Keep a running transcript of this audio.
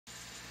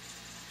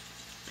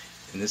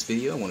In this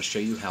video, I want to show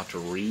you how to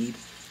read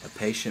a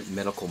patient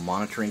medical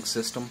monitoring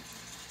system.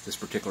 This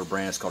particular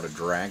brand is called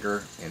a Arr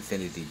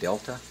Infinity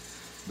Delta,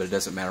 but it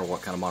doesn't matter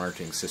what kind of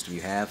monitoring system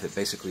you have. It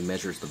basically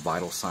measures the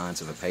vital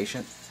signs of a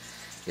patient.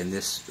 And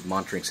this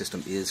monitoring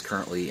system is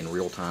currently in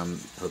real time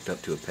hooked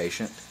up to a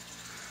patient.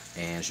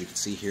 And as you can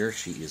see here,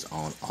 she is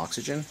on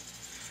oxygen.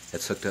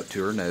 That's hooked up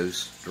to her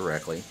nose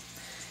directly.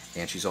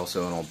 And she's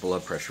also on a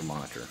blood pressure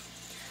monitor.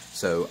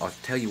 So I'll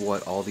tell you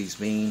what all these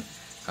mean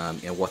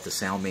and what the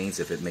sound means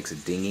if it makes a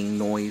dinging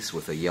noise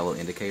with a yellow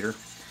indicator.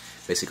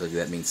 Basically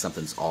that means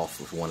something's off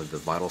with one of the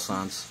vital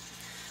signs.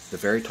 The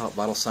very top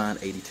vital sign,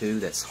 82,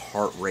 that's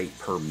heart rate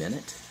per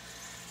minute.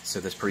 So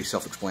that's pretty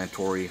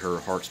self-explanatory. Her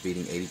heart's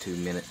beating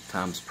 82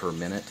 times per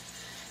minute.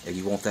 And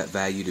you want that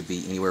value to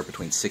be anywhere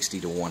between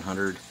 60 to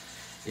 100.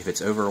 If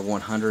it's over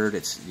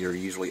 100, you're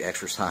usually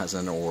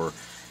exercising or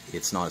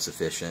it's not as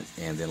efficient.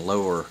 And then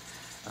lower,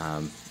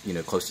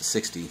 close to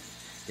 60,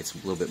 it's a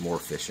little bit more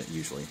efficient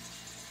usually.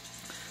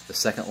 The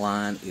second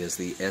line is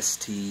the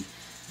ST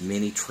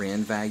mini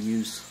trend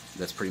values.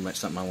 That's pretty much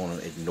something I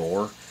want to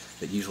ignore.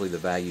 But usually the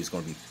value is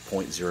going to be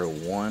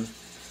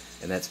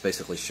 0.01. And that's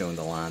basically showing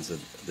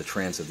the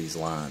trends of these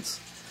lines.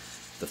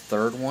 The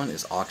third one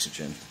is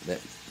oxygen.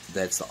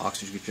 That's the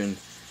oxygen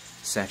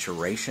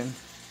saturation,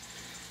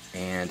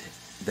 and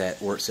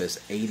that where it says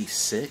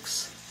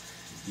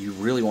 86, you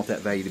really want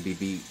that value to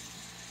be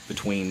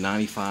between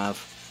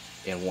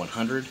 95 and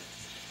 100.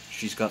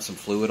 She's got some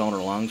fluid on her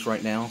lungs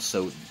right now,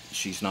 so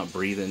she's not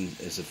breathing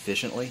as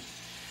efficiently,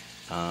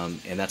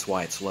 and that's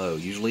why it's low.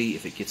 Usually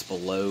if it gets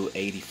below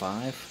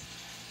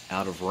 85,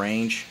 out of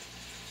range,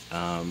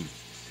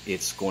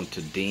 it's going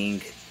to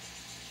ding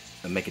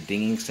and make a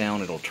dinging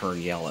sound. It'll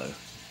turn yellow.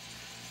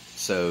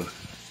 So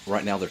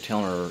right now they're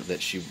telling her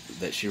that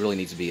she really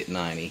needs to be at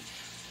 90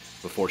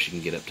 before she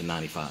can get up to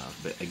 95.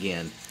 But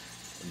again,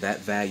 that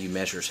value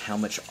measures how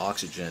much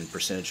oxygen,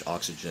 percentage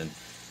oxygen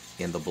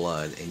in the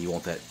blood, and you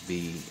want that to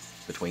be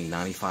between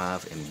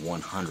 95 and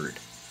 100.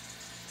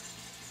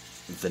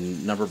 The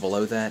number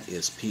below that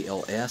is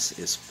PLS,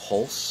 is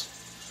pulse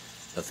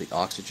of the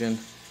oxygen,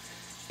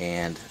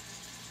 and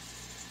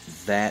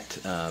that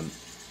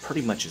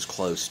pretty much is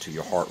close to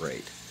your heart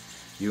rate.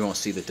 You're going to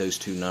see that those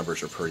two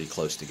numbers are pretty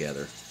close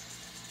together.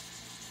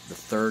 The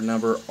third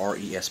number,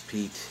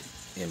 RESP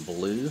in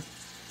blue,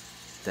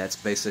 that's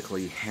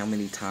basically how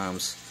many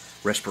times,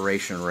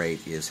 respiration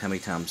rate is how many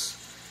times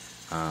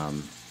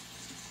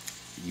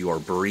you are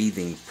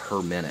breathing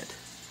per minute.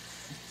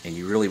 And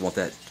you really want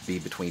that to be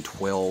between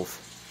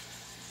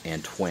 12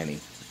 and 20,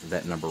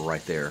 that number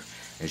right there.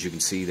 As you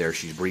can see there,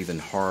 she's breathing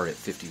hard at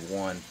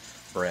 51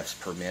 breaths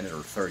per minute,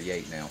 or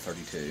 38 now,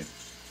 32.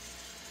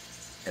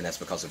 And that's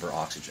because of her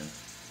oxygen.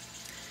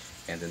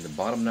 And then the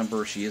bottom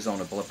number, she is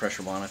on a blood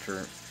pressure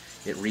monitor.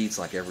 It reads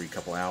like every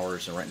couple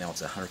hours, and right now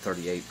it's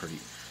 138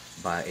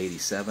 by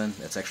 87.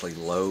 That's actually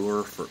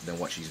lower than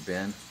what she's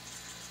been.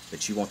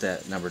 But you want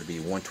that number to be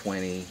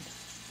 120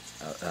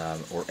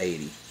 or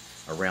 80,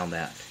 around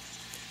that.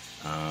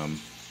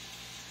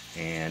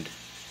 And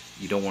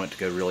you don't want it to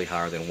go really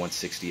higher than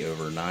 160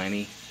 over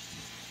 90,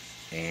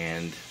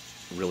 and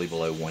really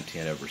below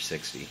 110 over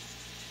 60.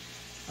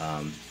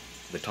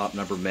 The top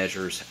number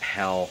measures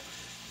how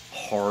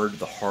hard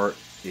the heart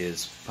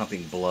is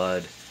pumping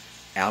blood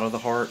out of the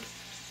heart,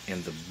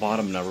 and the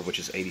bottom number, which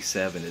is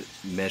 87, it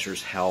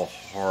measures how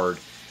hard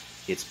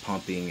it's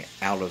pumping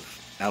out of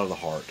the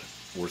heart,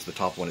 whereas the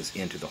top one is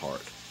into the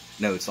heart.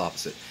 No, it's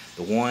opposite.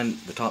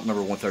 The top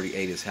number,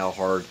 138, is how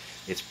hard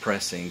it's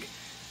pressing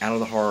out of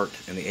the heart,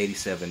 and the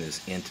 87 is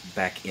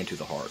back into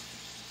the heart.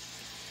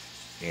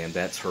 And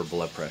that's her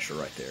blood pressure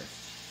right there.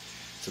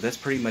 So that's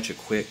pretty much a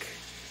quick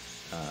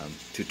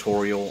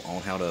tutorial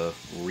on how to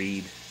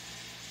read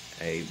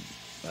a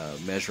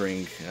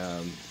measuring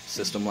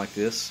system like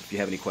this. If you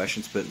have any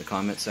questions, put it in the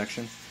comment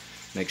section.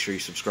 Make sure you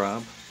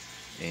subscribe,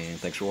 and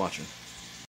thanks for watching.